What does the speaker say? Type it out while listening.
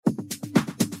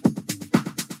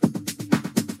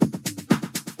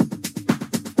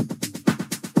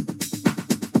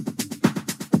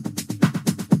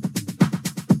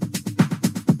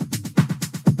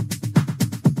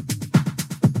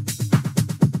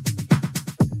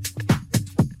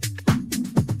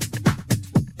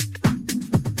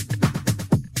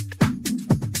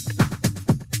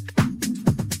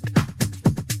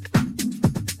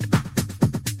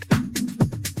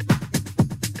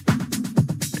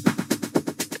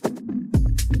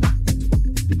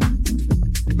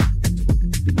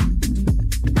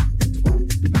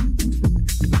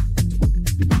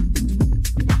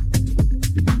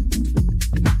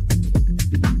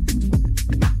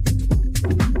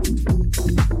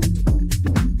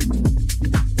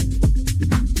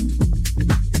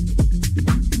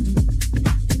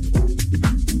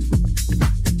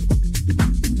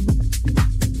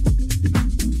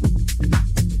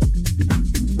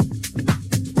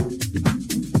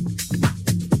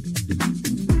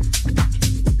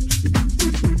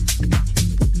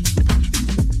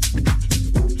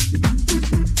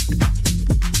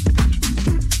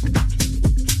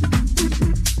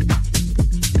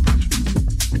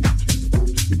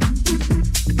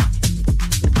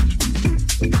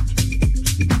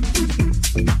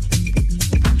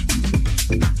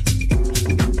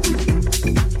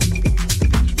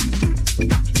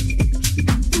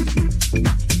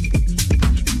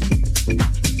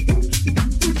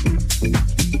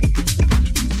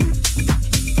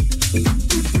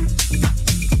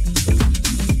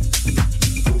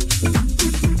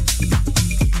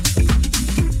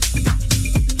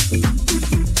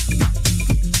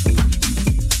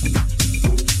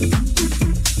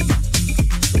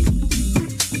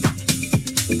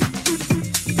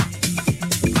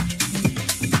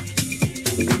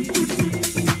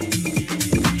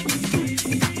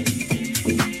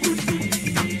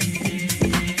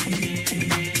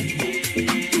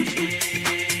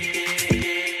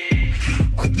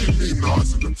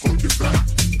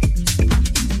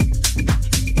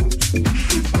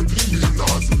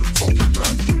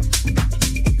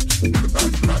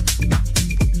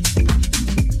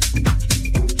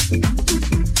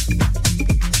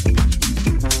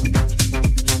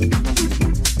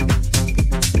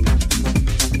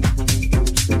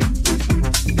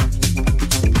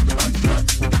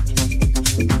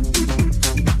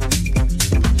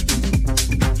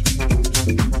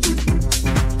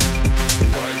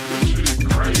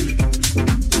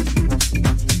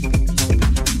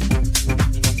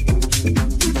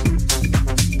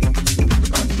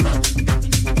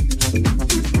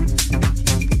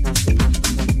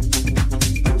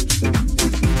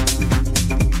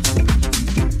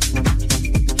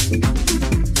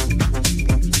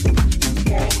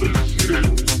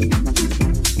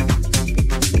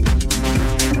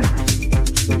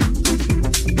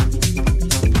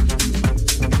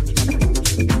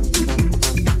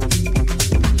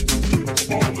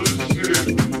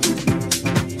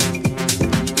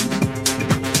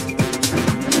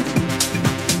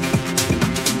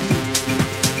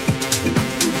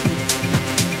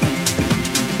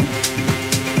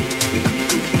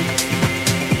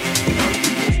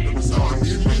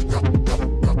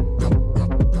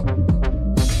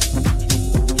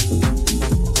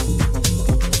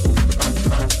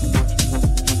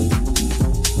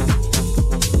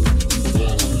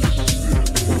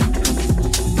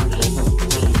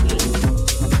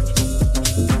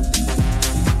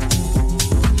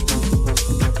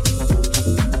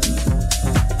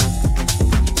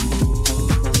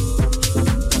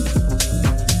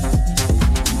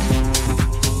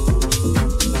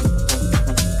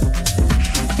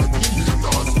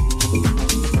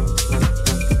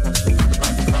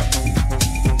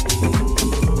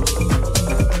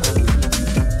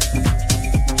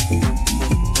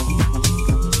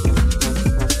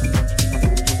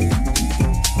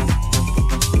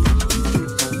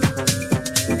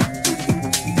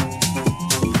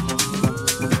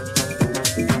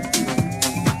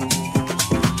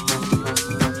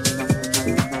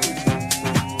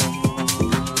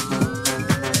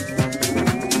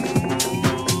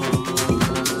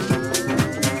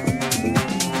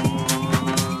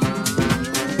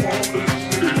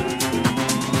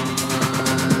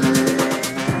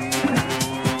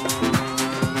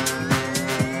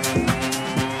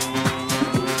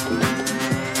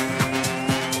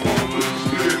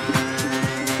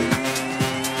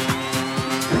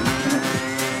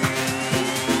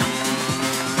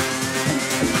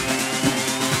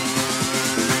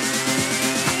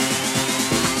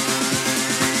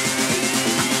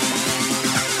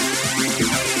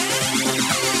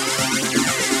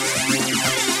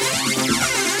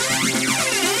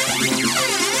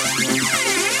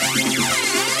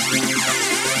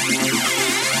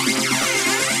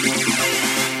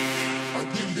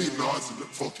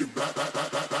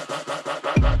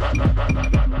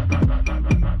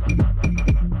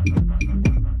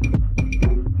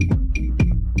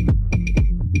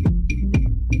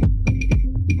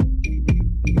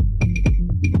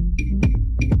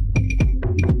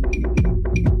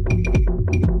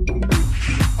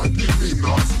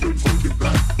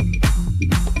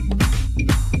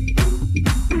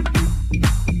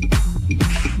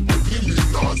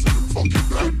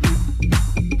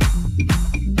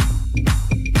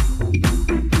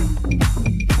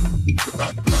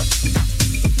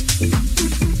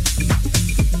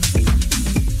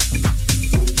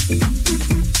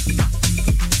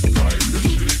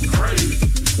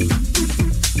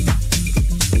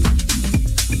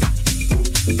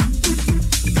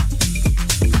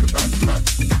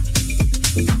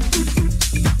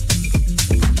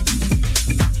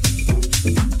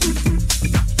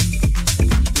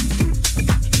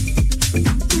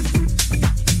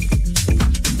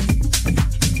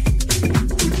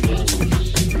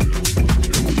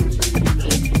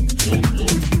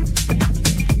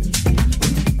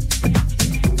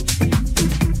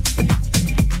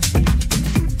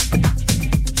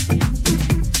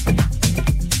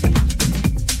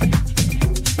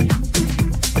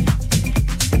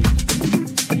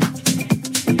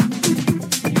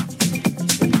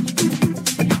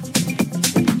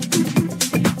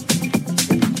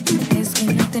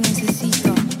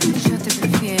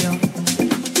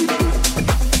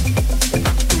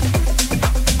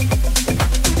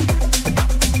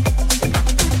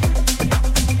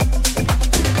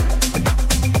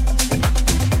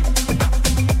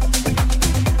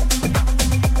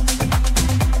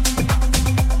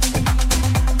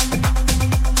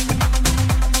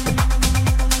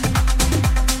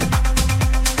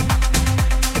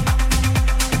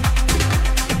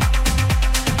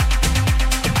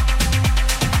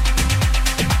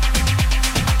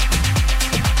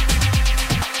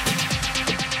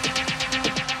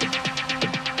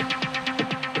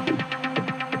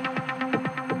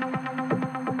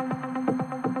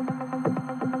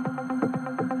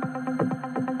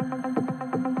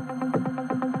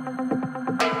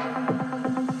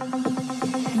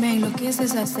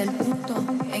enloqueces hasta el punto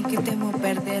en que temo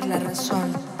perder la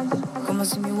razón, como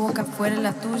si mi boca fuera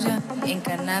la tuya,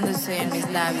 encarnándose en mis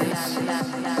labios.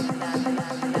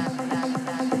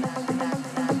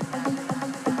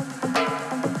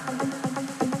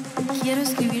 Quiero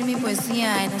escribir mi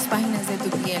poesía en las páginas de tu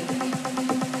piel,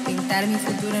 pintar mi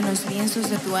futuro en los lienzos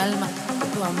de tu alma.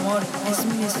 Tu amor es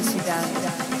mi necesidad.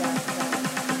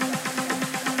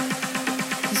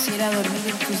 Quisiera dormir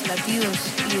en tus latidos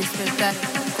y despertar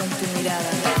con tu mirada.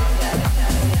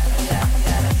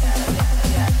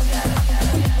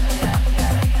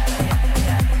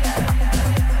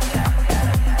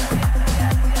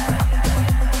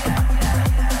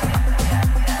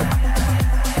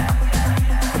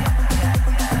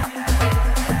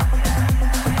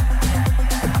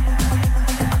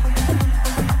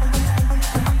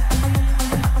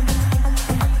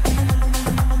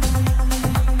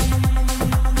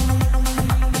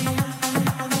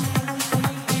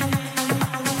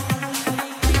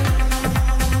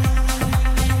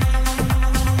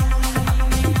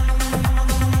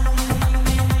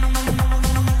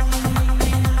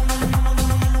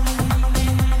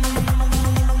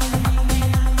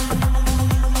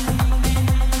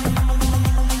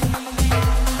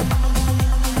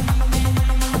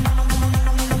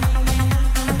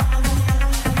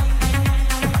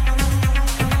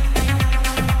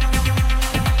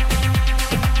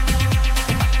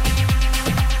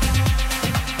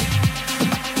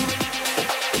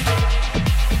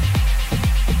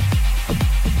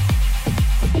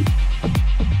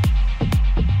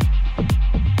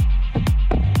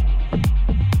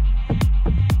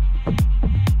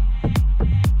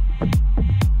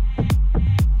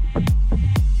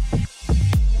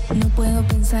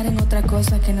 En otra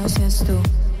cosa que no seas tú.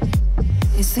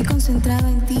 Estoy concentrada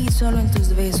en ti y solo en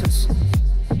tus besos.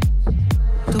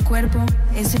 Tu cuerpo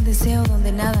es el deseo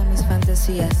donde nadan mis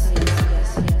fantasías.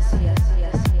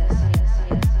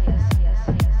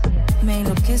 Me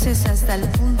enloqueces hasta el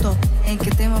punto en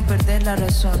que temo perder la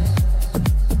razón,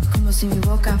 como si mi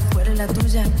boca fuera la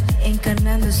tuya,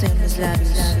 encarnándose en mis labios.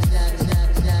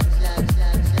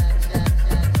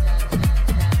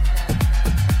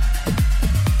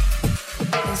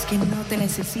 Que no te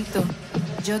necesito,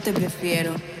 yo te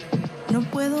prefiero. No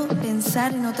puedo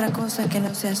pensar en otra cosa que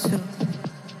no seas tú.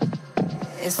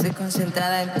 Estoy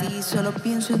concentrada en ti y solo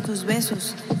pienso en tus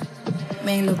besos.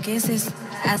 Me enloqueces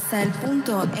hasta el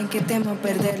punto en que temo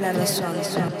perder la razón.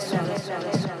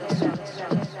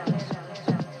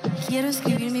 Quiero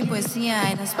escribir mi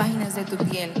poesía en las páginas de tu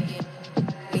piel,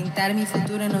 pintar mi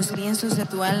futuro en los lienzos de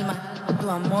tu alma. Tu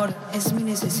amor es mi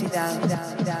necesidad.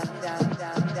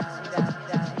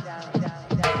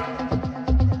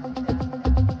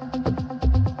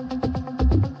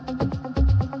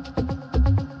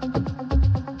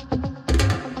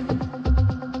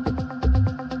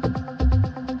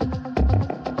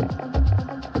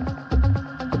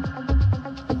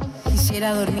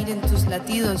 Quisiera dormir en tus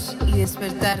latidos y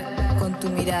despertar con tu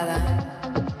mirada.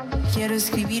 Quiero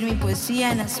escribir mi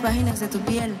poesía en las páginas de tu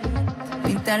piel,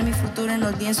 pintar mi futuro en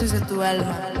los lienzos de tu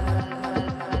alma.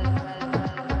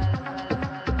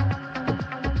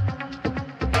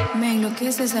 Me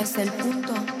enloqueces hasta el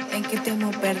punto en que temo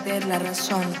perder la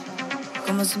razón,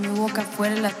 como si mi boca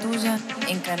fuera la tuya,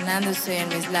 encarnándose en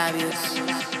mis labios.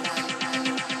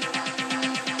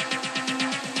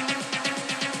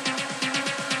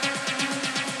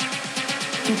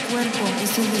 Tu cuerpo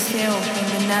es el deseo que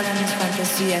envenena mis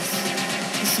fantasías.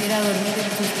 Quisiera dormir en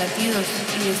tus latidos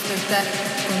y despertar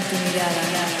con tu mirada.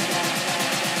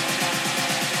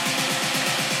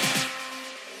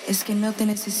 Es que no te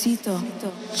necesito,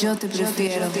 yo te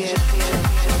prefiero.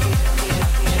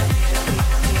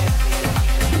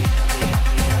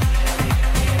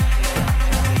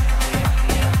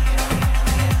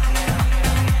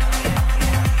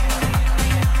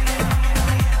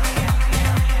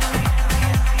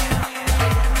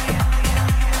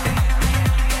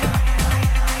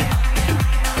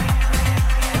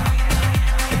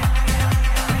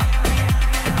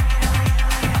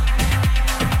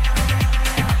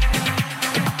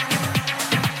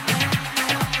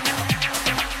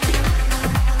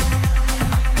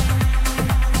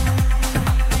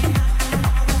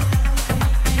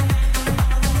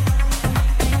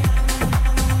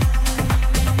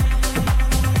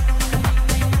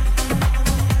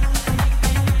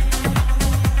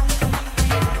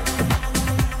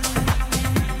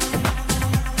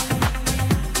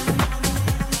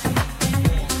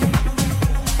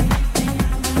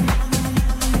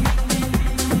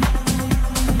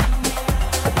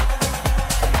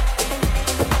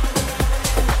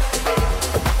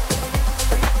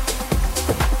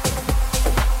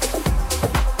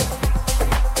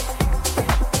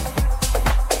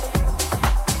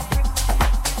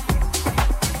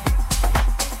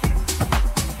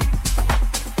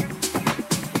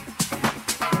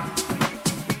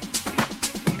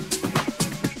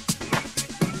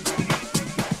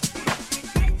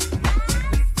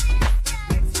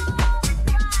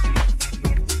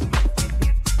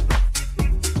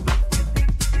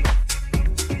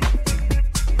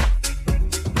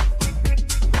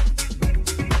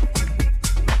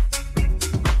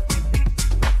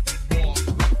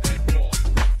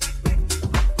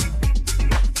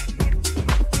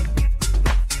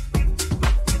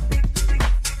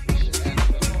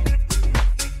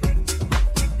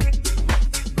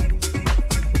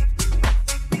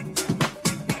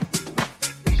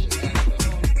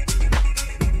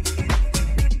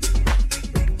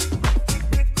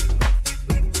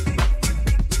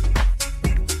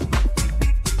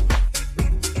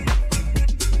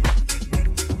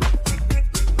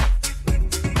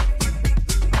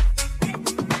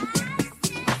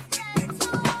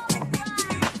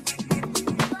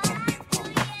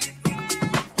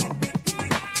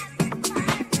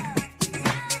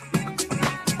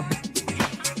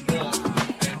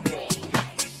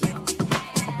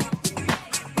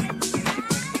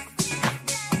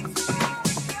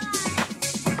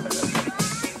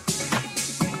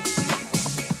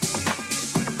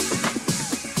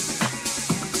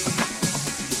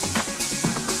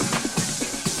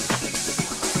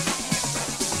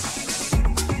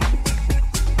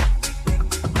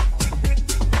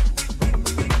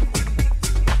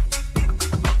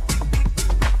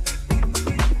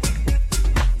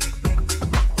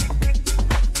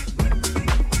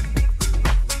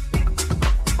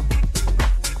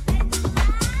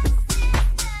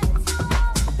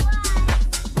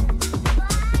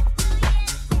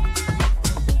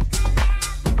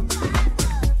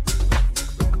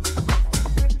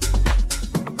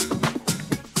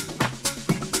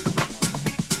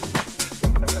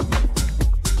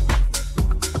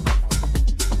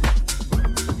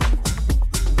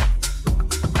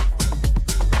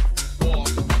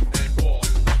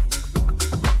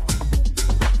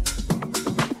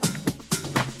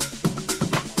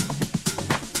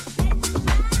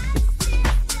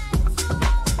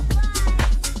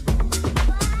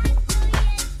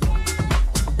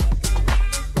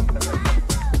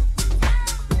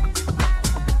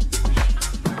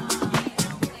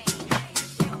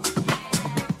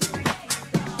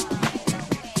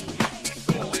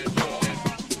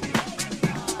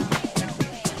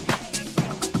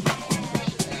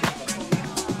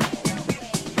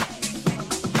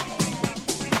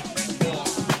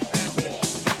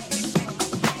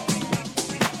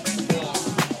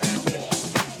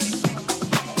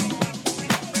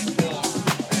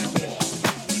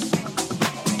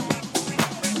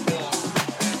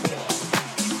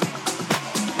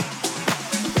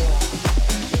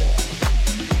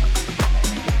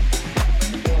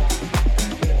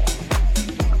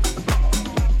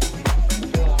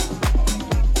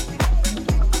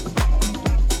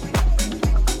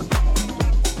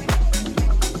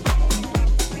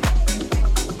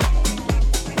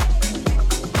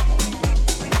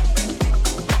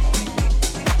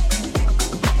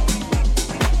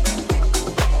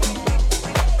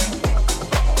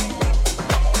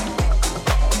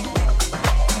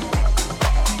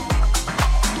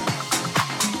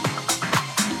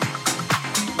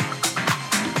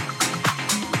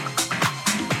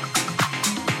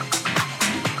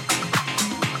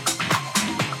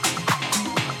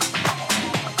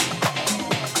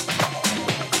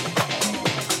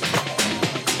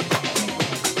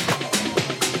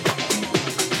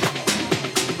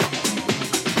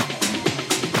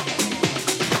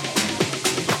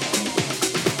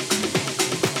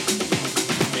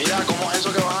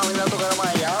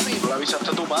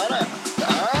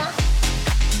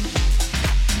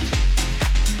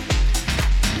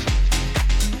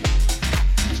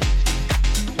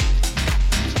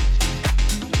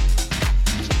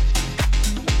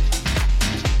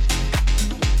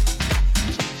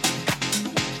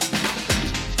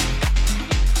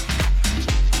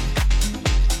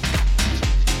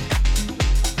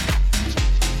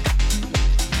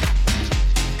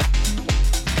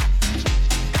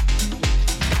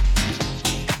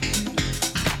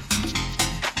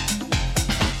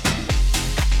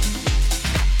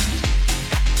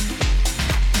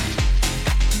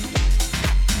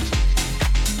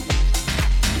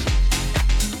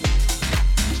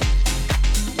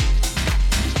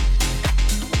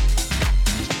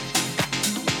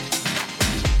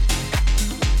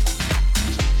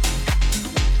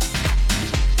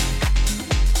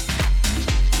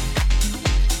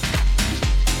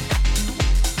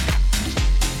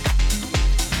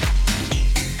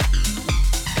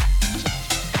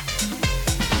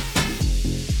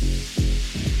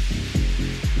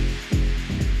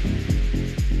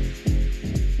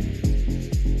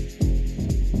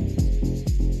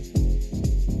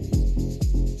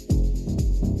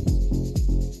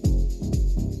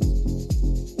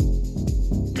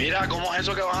 Mira, ¿cómo es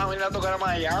eso que vas a venir a tocar a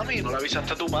Miami? ¿No le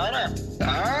avisaste a tu pana?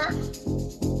 ¿Ah?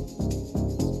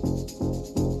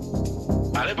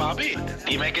 Vale, papi,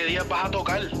 dime qué días vas a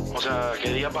tocar. O sea,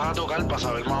 qué días vas a tocar para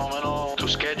saber más o menos tu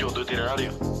schedule, tu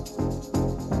itinerario.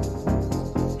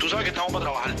 Tú sabes que estamos para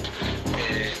trabajar.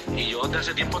 Y yo desde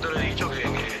hace tiempo te lo he dicho que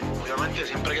obviamente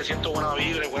siempre que siento buena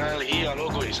vibra, buena energía,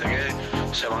 loco, y sé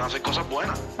que se van a hacer cosas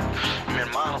buenas. Mi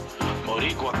hermano,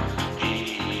 boricua,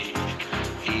 y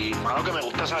mano, que me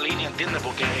gusta esa línea, ¿entiendes?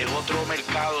 Porque es otro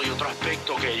mercado y otro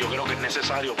aspecto que yo creo que es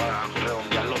necesario para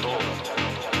redondearlo todo.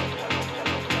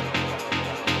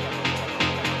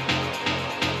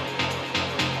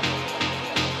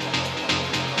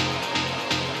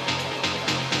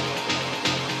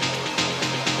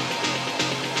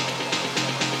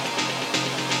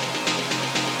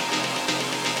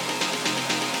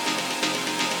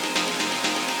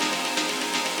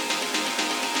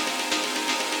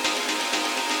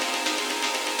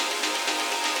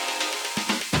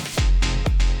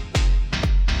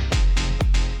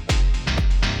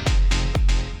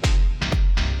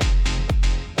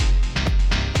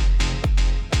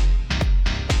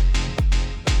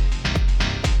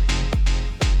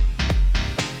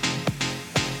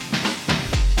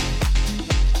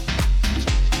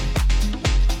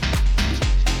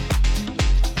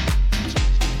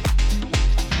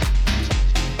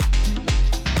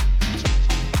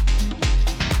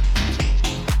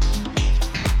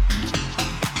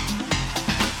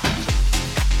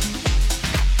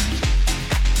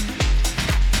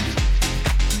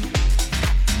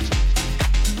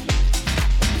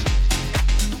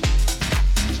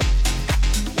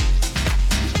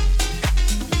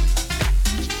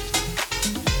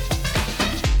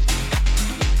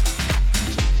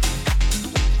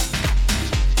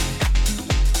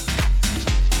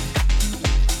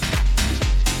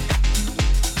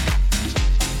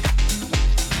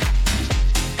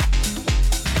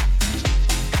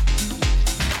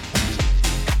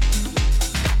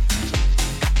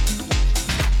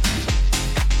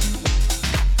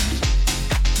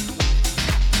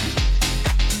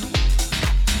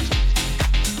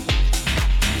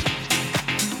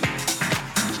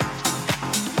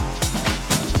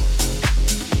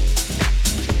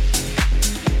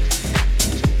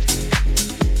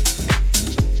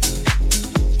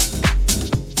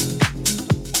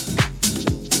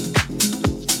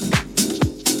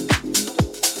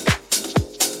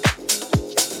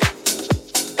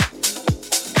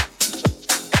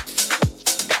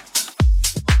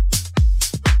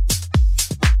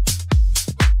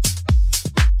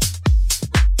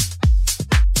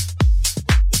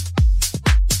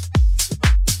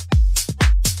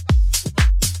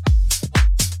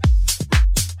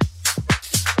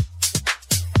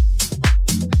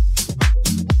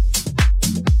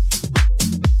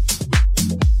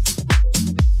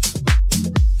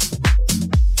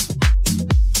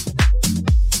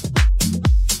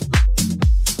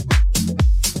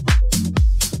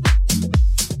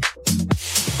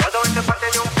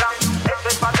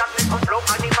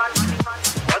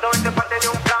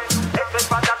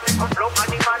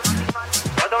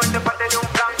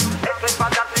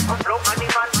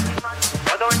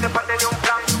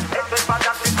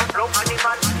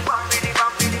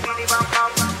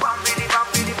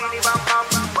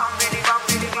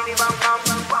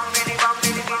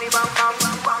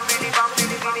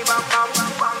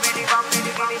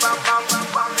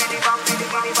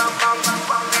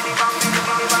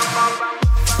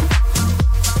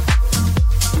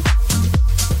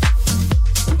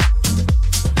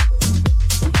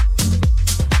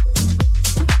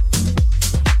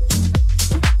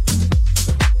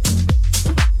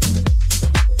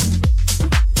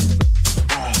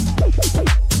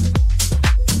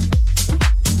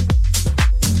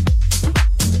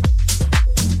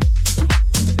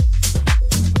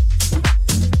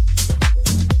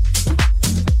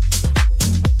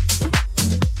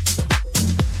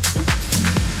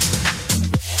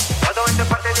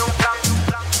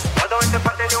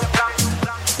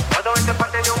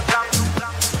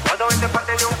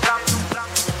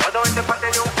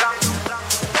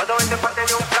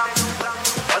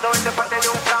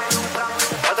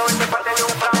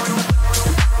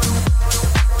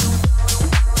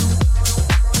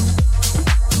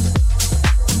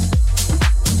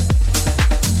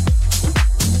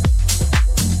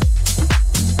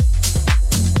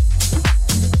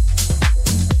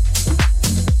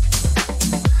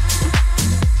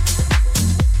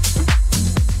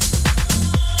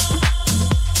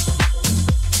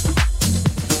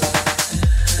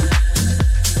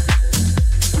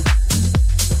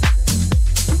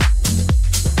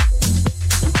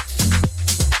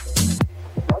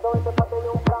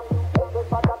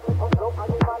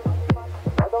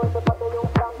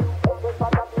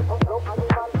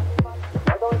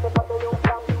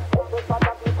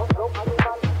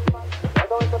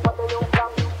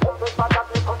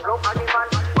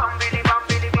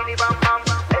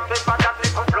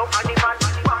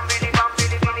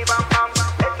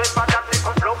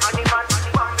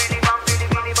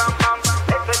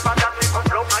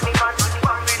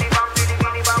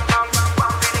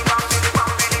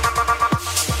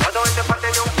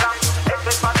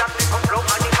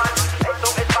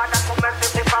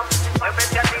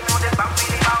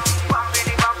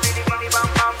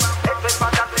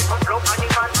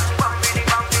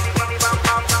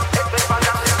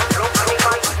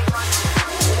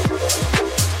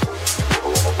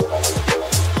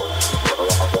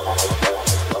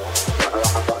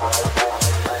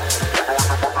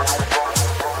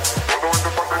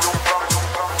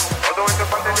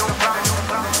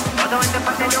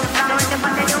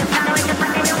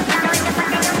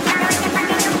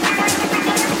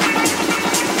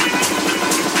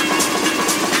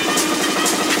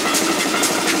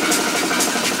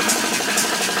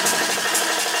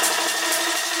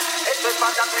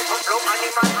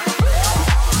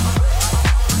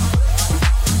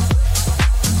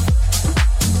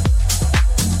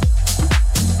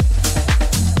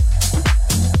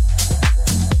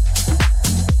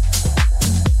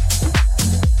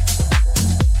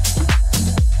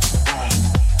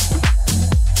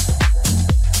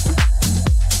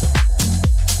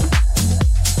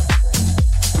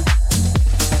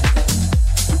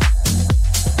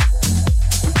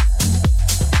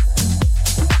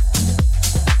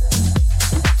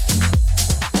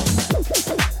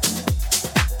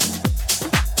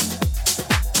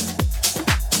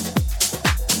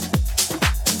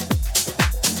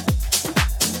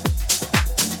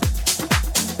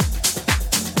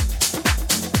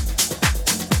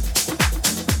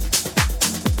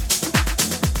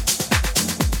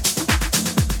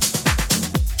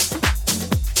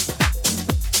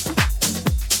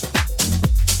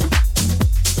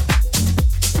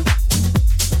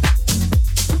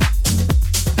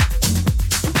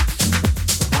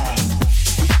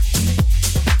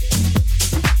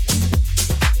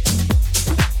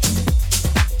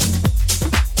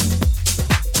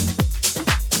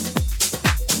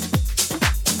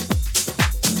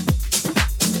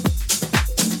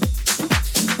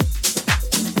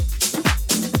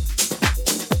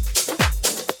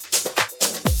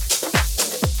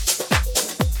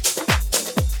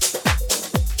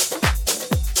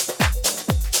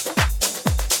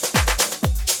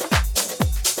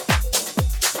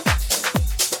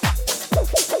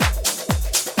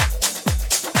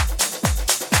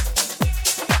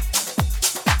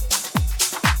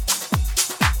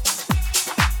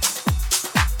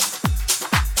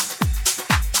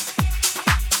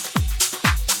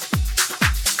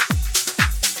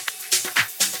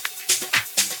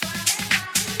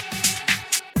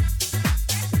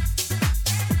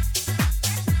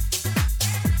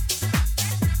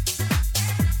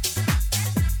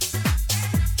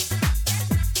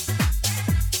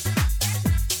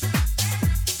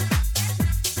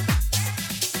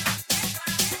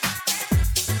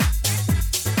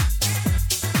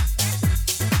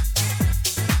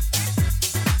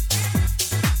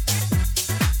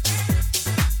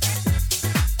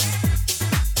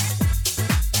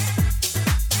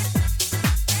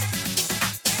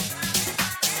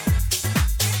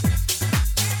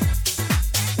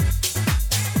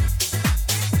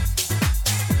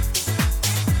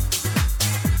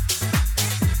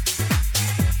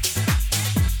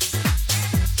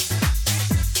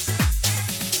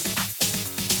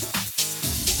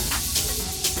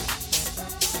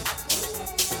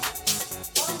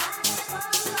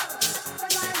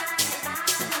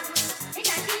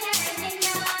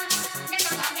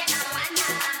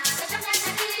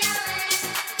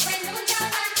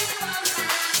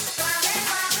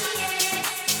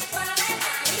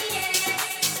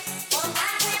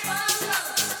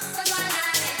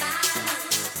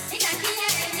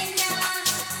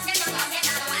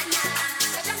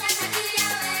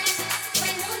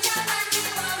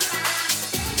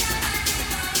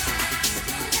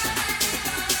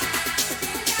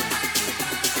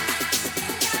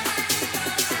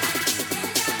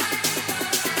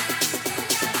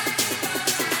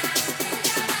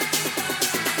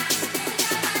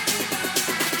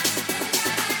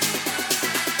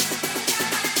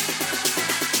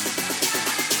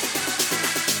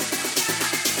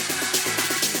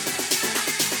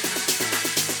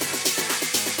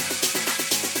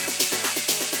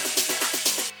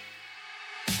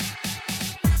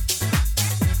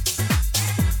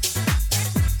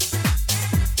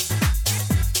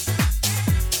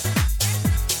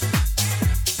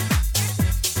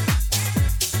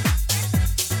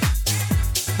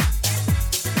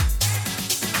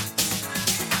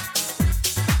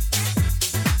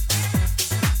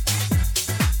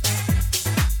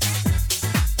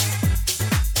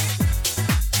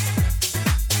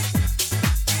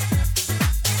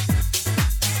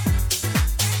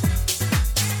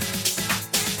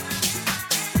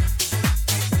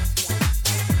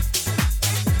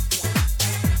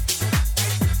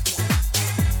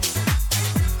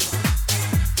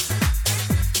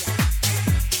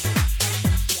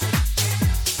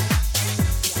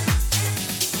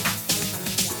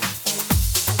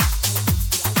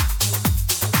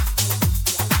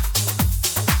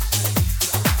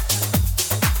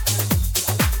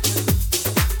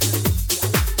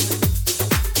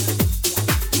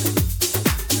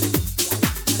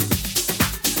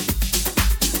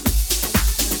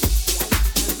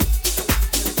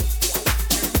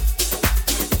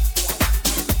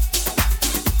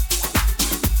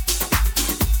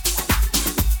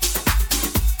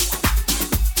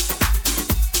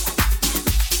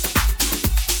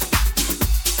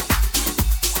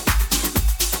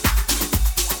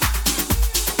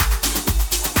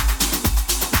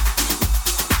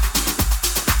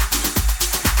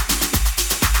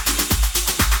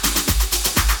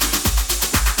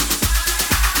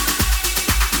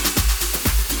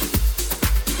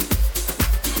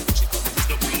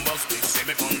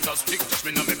 Touch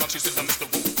me now, me back, she says I'm Mr.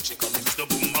 Woo. She call me Mr.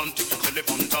 Boombantic, really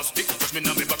fantastic. Touch me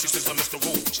now, me back, she says I'm Mr.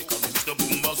 Woo. She call me Mr.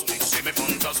 Boombastic, say me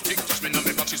fantastic. Touch me now,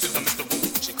 me back, she says I'm Mr. Woo.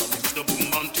 She call me Mr.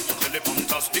 Boombantic, really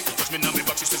fantastic. Touch me now, me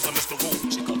back, she says I'm Mr.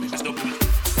 Woo. She call me Mr.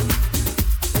 Boom.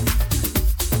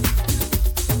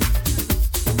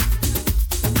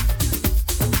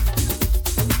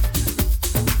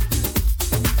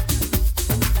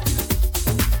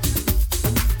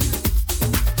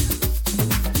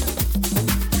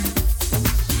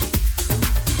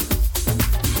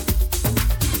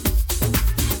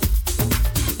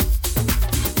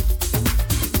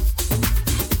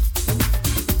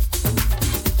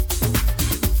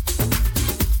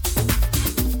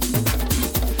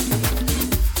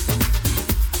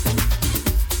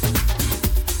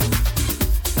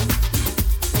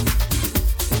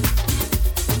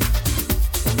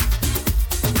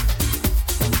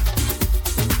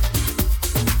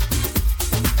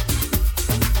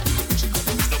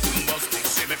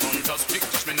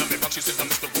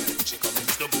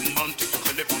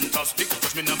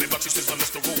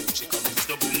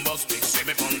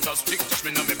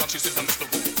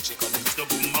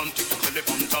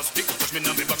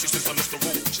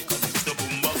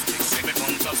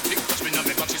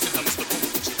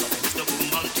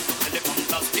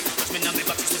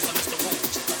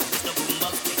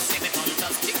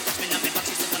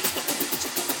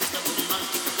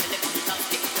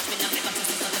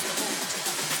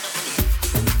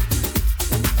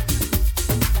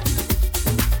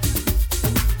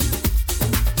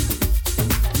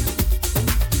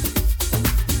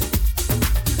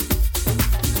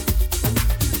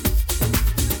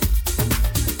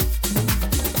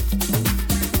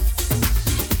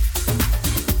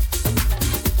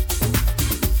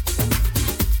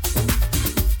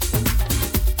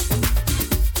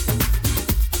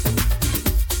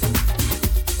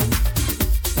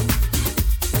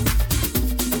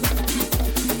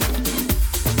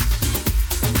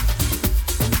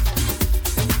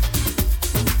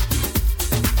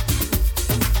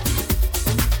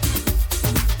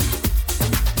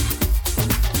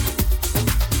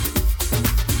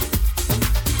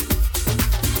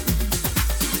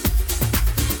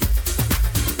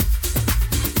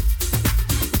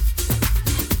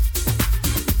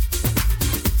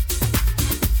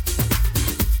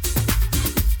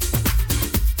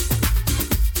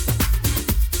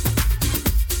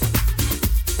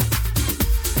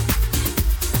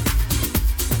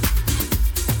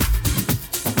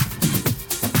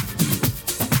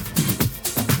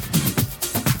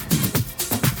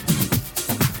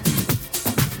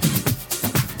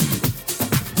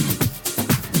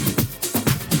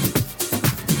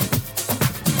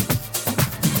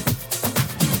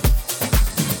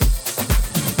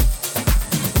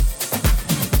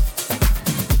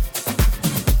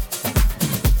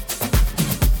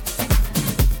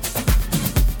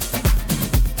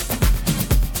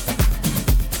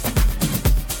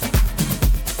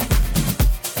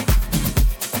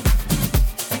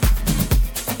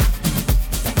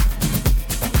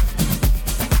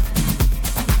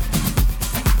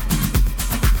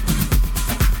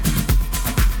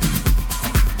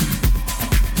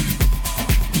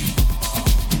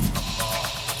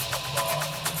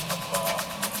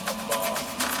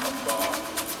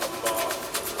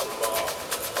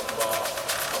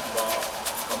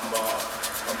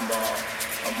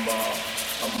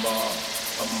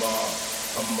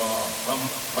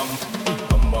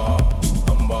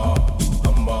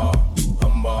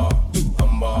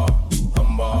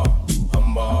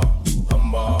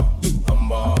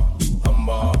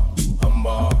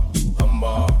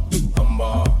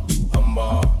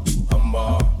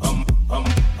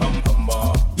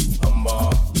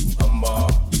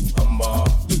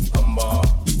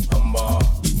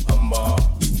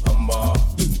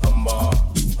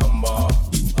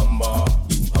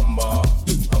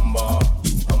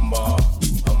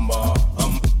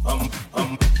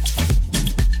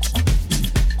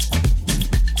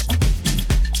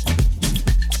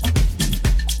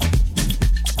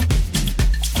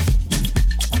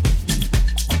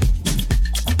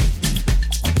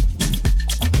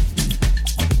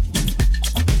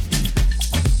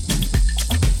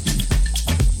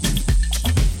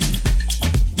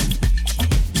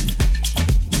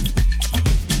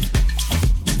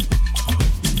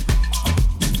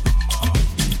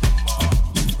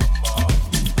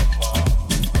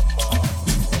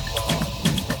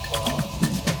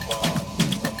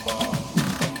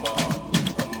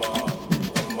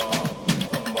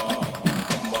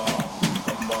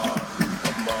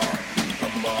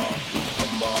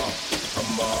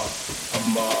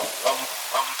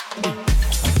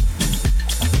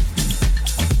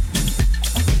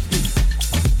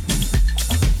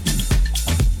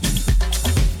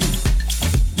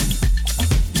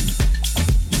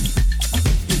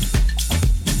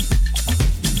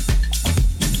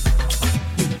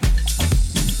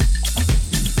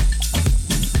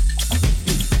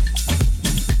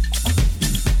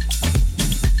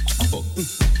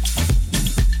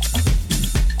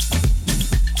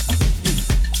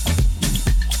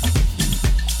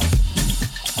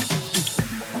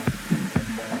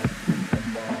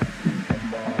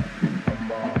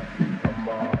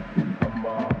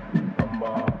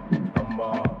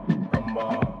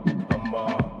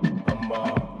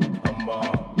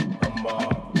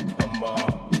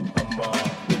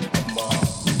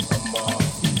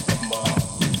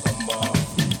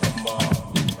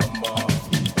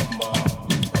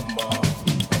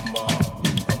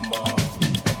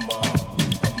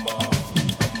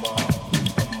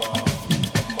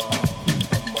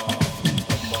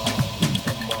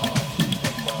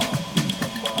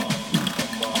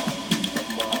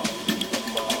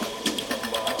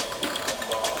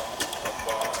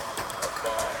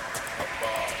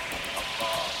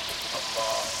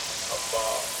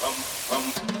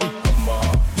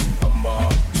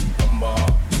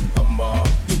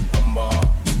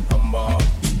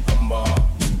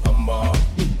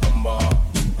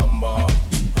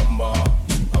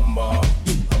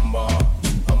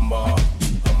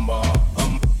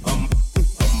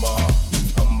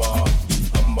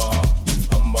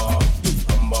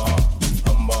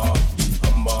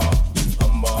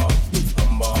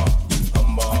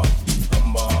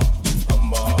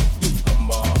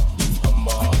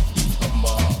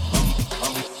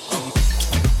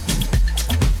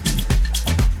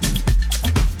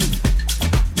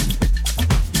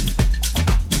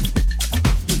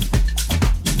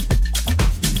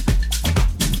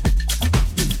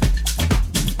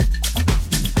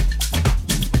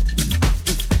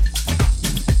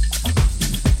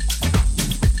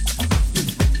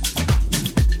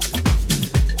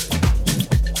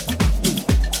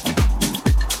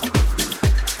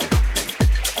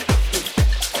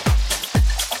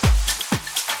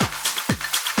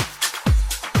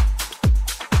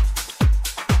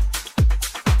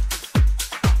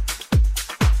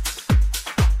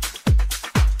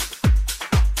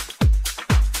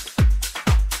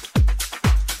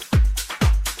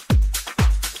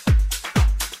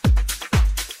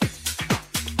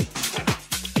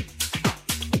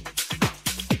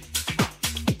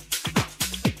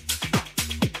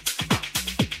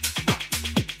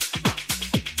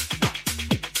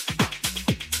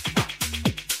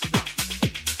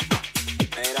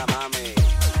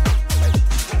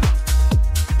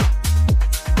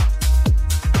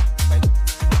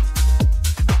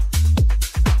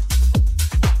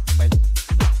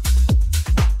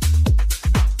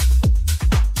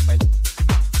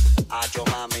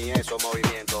 mami, eso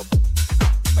movimiento.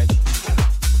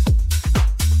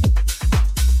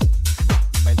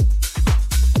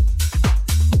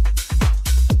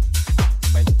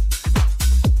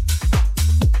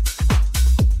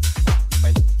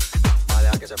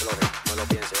 Que se floje, no lo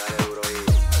piense, dale duro y...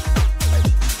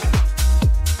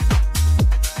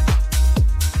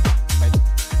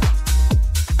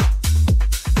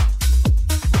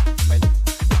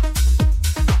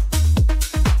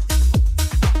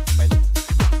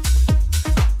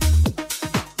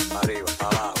 Arriba,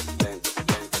 abajo, lento,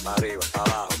 lento, arriba,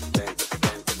 abajo, lento,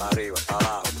 lento, arriba,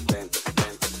 abajo, lento,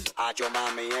 lento. Hacho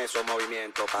mami, eso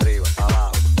movimiento, pa' arriba,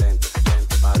 abajo, lento,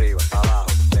 lento, arriba,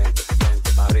 abajo, lento,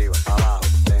 lento, arriba, abajo.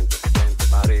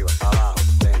 Arriba, abajo,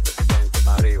 lento, lento,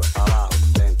 arriba, abajo,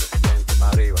 lento, lento,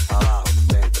 arriba, abajo,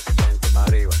 lento, lento,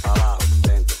 arriba, abajo,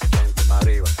 lento, lento,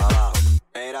 arriba, abajo.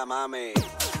 Mira, mami.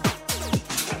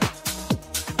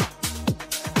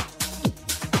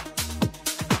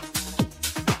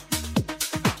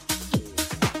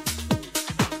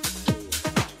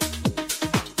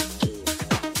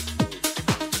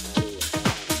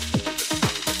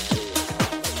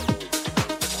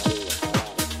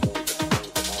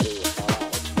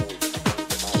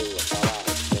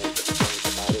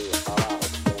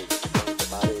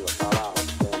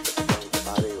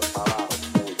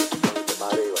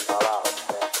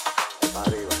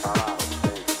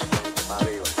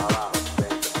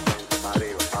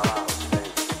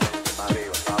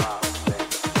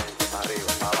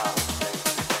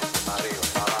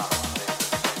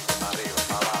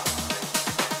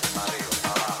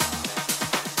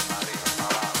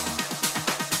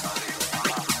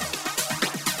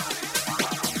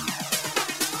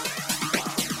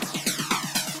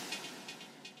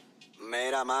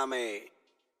 Mira, mami,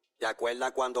 ¿te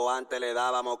acuerdas cuando antes le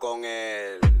dábamos con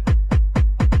el...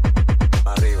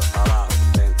 Pa' arriba, abajo,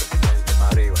 lento, lento, pa'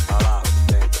 arriba, abajo,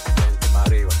 lento, lento, pa'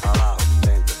 arriba, abajo,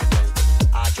 lento, lento.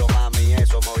 Hacho, mami,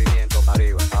 eso movimiento, pa'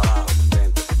 arriba, abajo,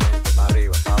 lento, lento, pa'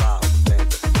 arriba, abajo,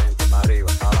 lento, lento, pa'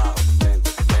 arriba, abajo,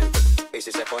 lento, lento. Y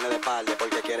si se pone de espalda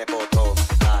porque quiere, pues toma,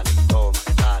 dale, toma,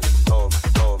 dale, toma,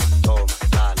 toma, toma,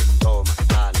 dale, toma,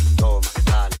 dale, toma,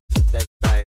 dale,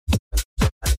 dale.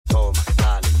 Toma,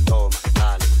 dale, toma,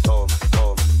 dale, toma,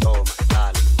 toma, toma,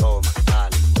 dale, toma,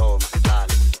 dale, toma,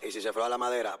 dale. Y si se froa la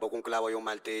madera, busca un clavo y un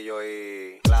martillo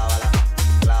y clávala,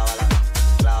 clávala,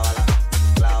 clávala,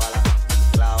 clávala,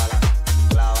 clávala,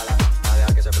 clávala. A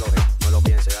dejar que se floje, no lo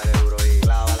piense, dale duro y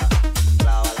clávala,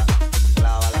 clávala,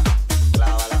 clávala,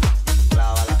 clávala,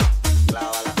 clávala,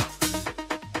 clávala.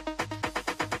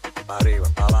 Pa' arriba,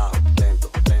 pa' abajo, lento,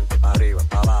 lento, pa' arriba,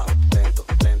 pa' abajo, lento,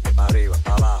 lento, pa' arriba,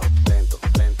 pa' abajo, lento,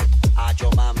 lento.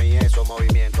 Hacho mami, eso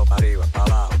movimiento, pa' arriba, pa'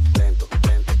 abajo, lento,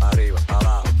 lento, pa' arriba, pa'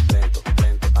 abajo, lento,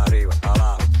 lento, pa' arriba, pa'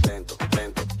 abajo, lento,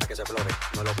 lento. A que se floje,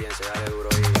 no lo piense, dale duro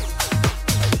y...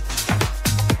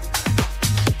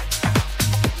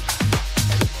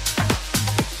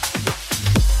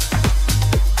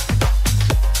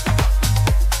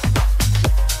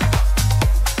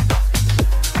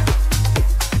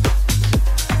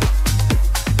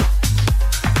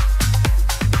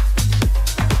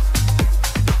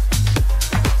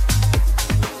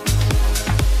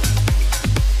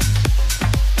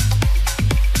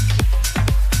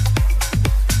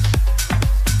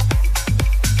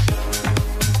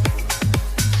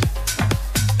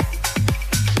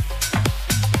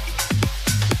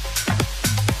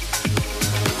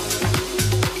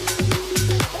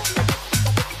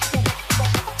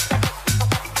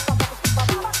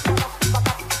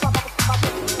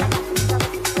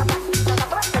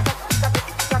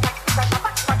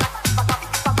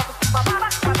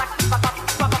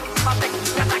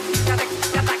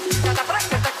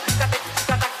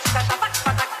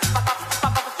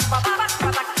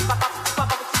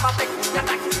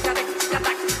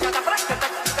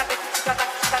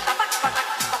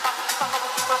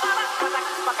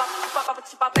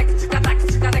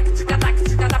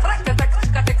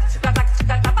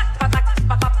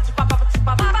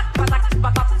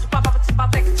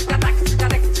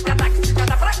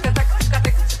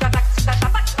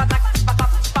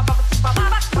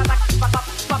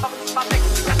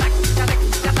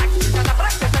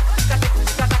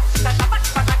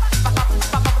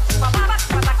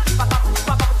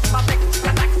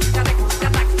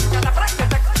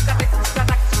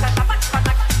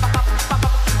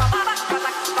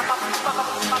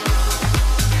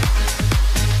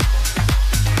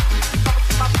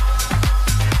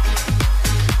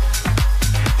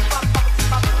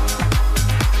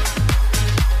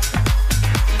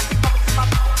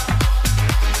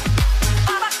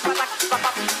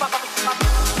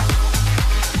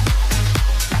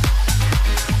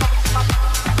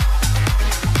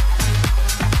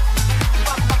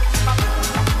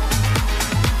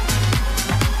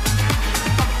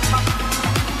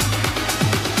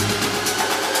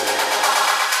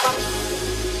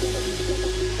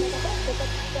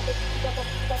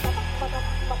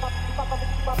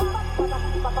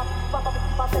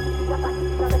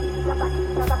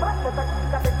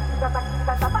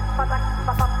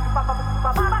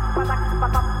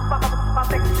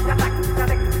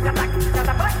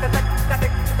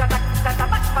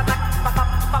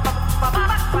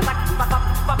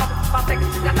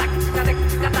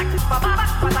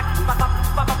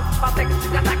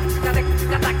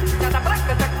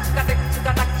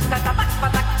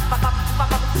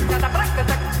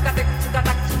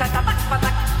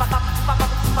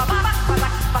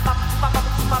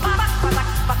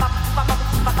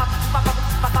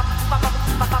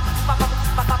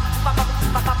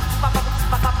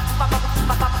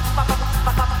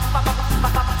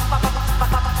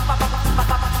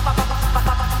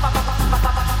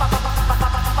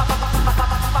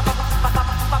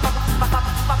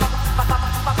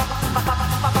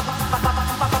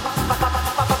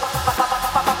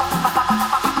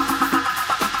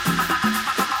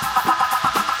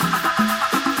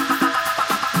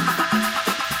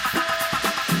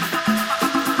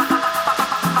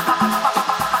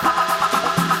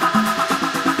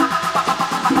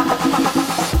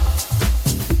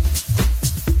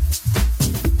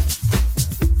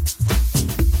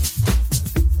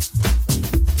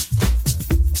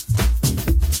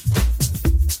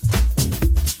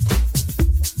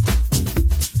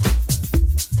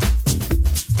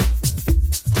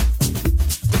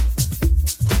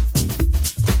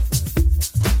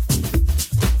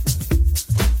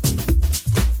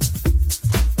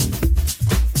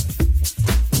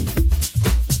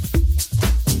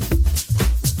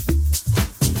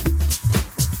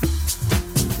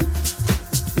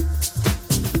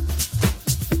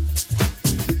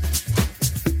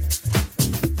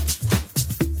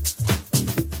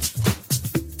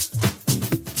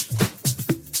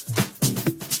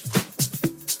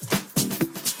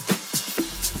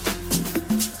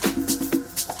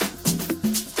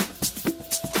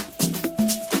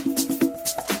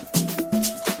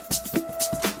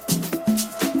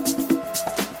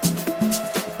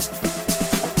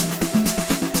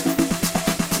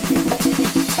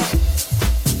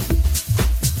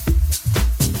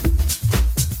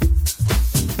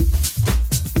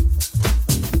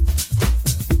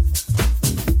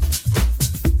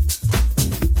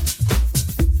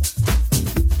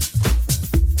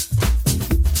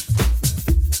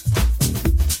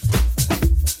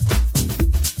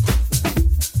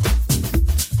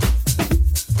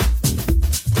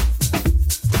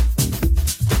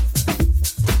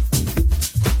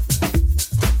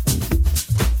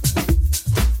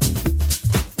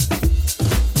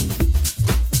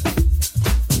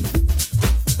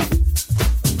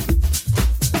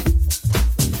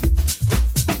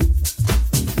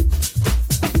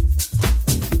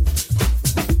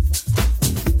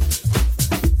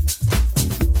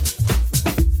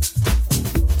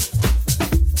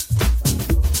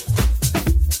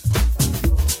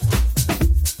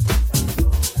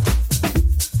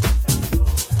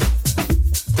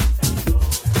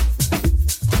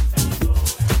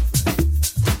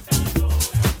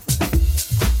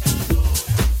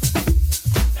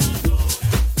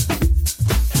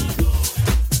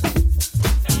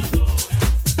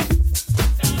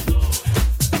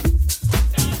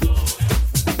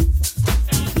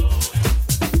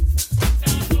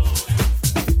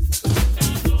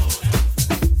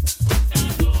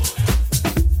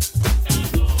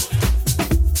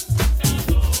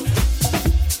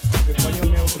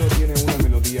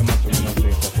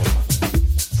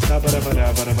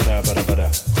 para.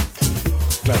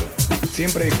 Claro,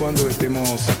 siempre y cuando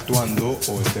estemos actuando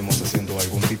o estemos haciendo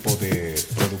algún tipo de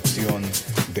producción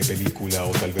de película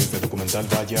o tal vez de documental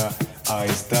vaya a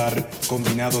estar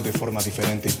combinado de forma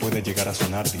diferente y puede llegar a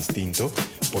sonar distinto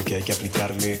porque hay que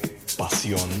aplicarle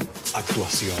pasión,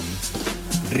 actuación,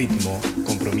 ritmo,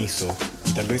 compromiso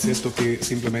y tal vez esto que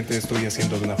simplemente estoy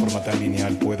haciendo de una forma tan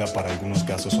lineal pueda para algunos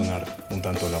casos sonar un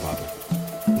tanto lavado,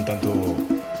 un tanto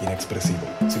inexpresivo.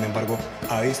 Sin embargo,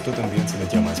 a esto también se le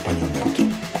llama español neutro.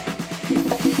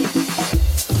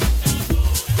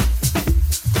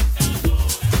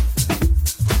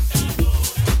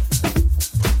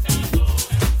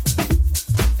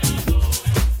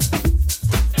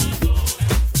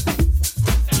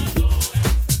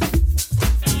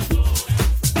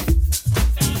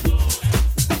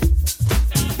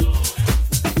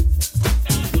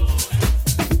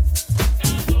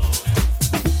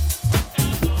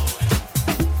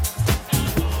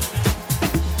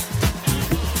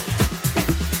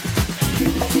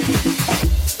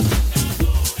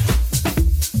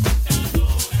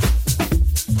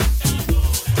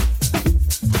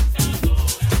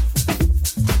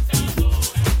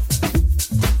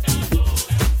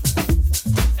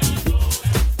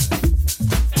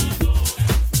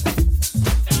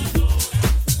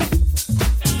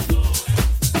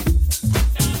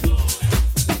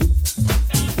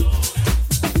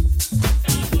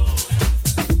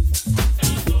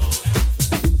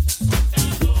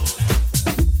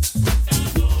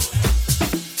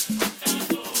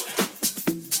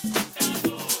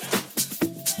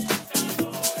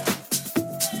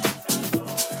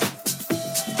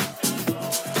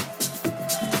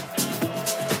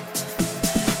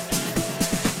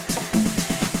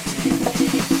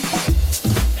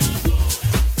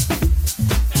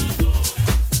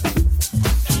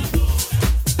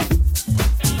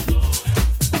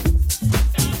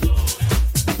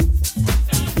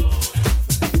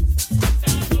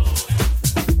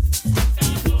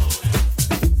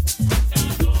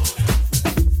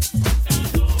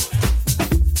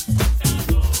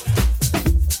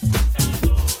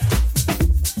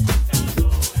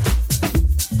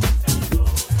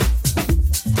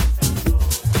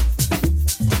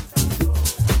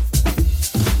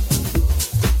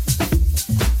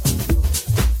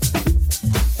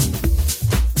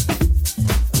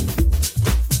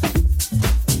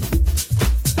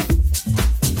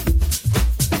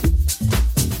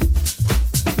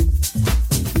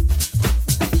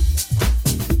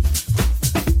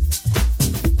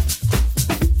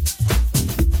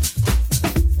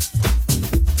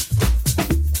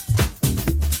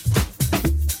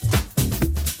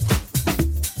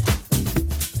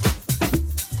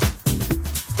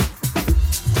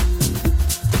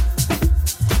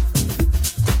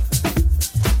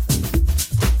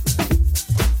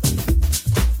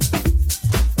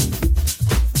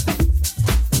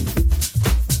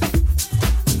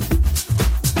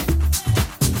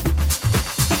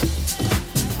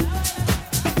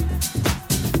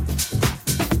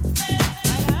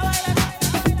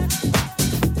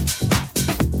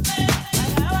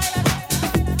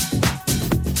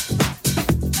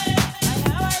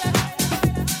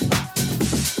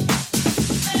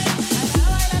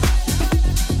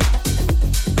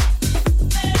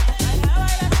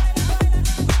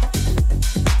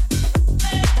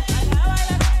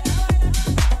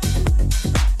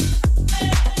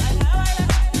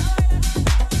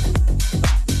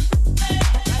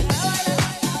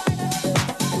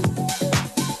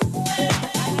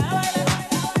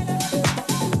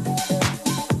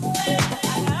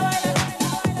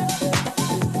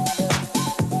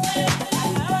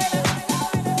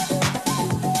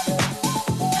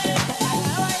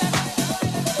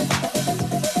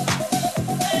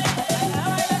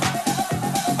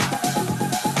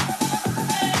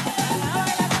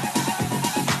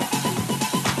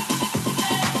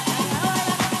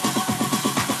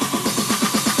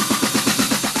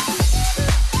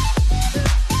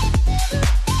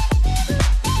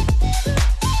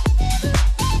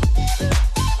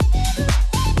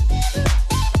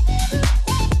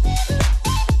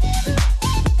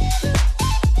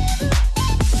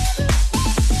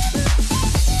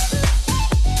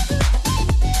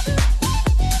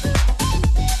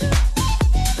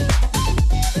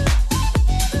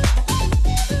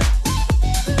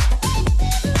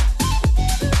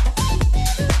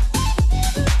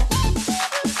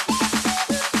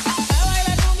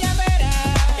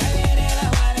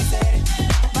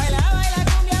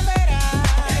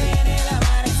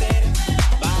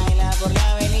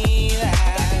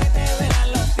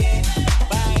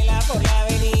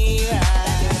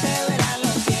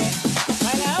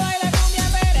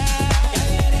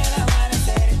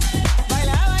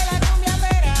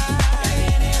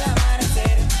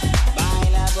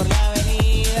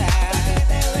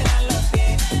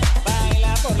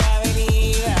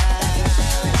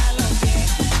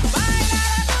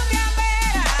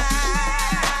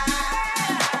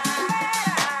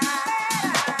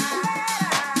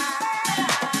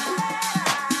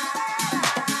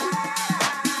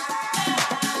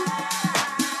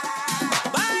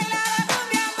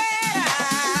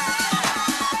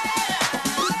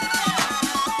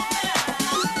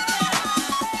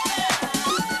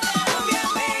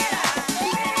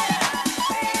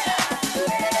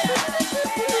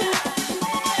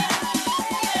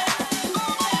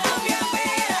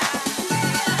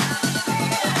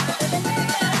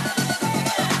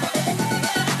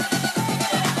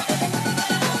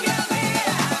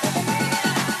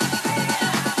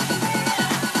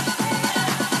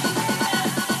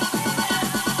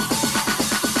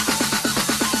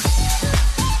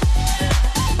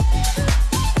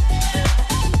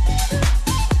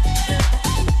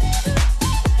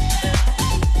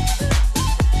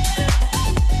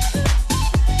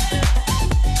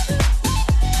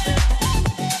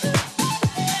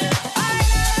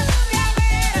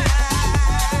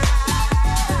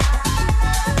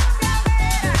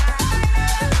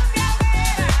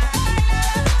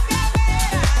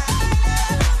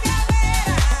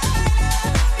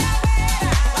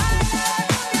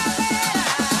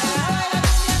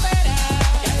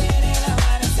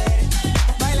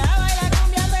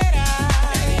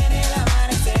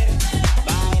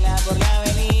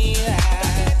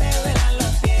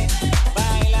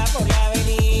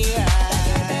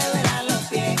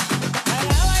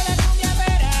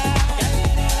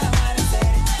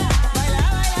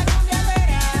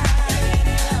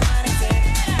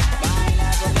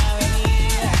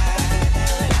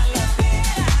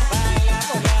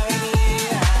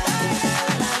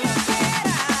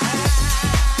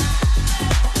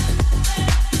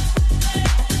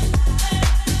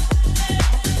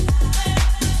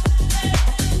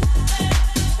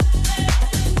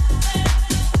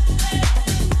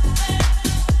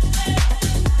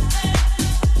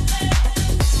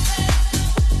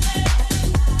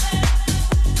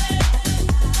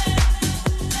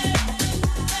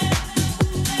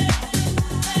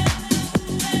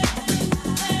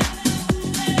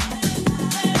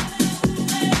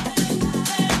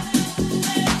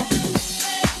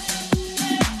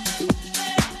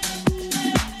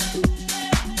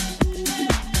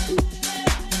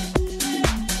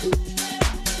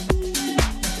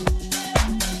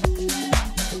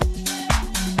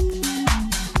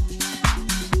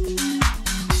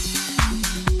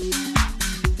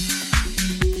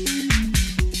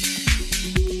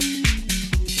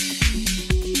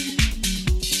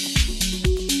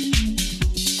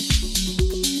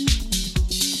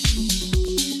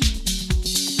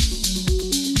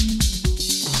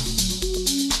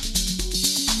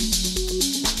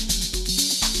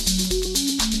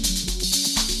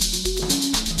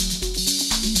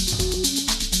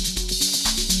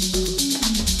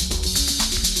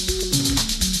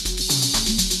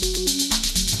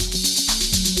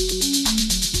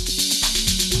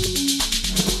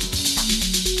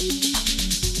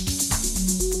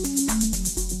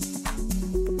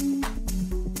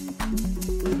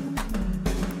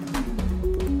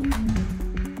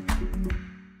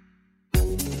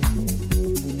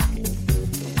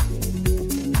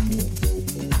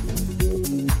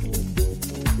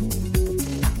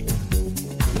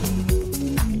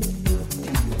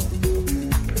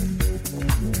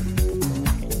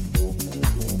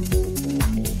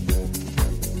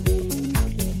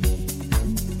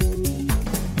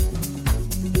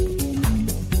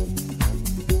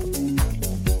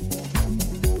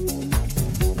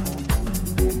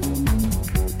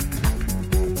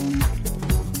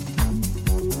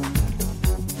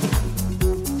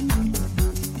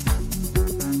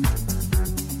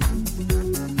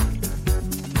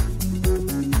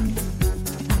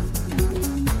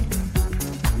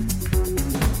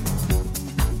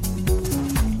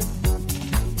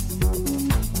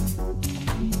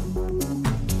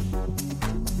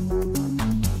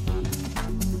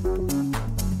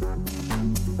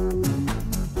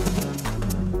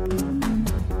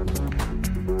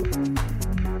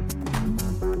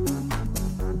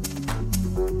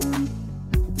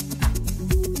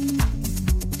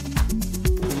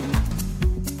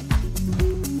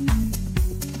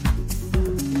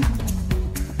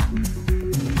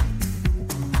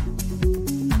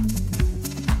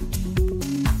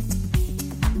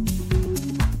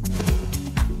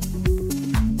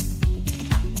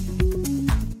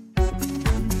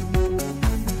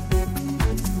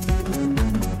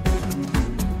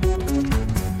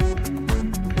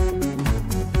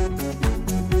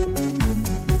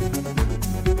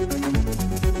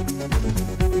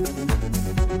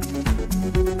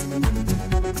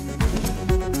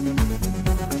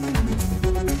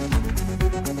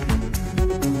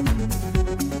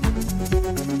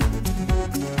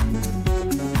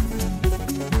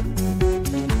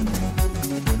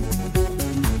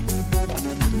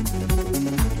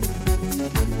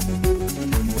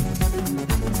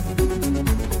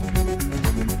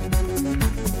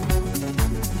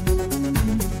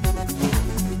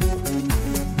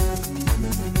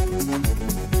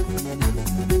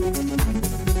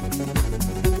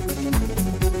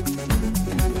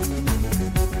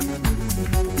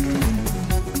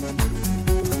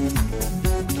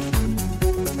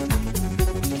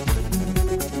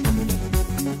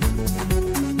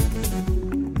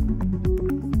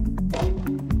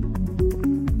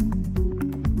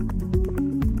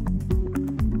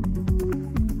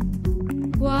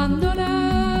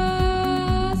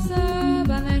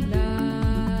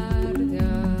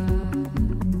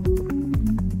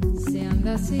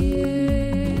 fantasía.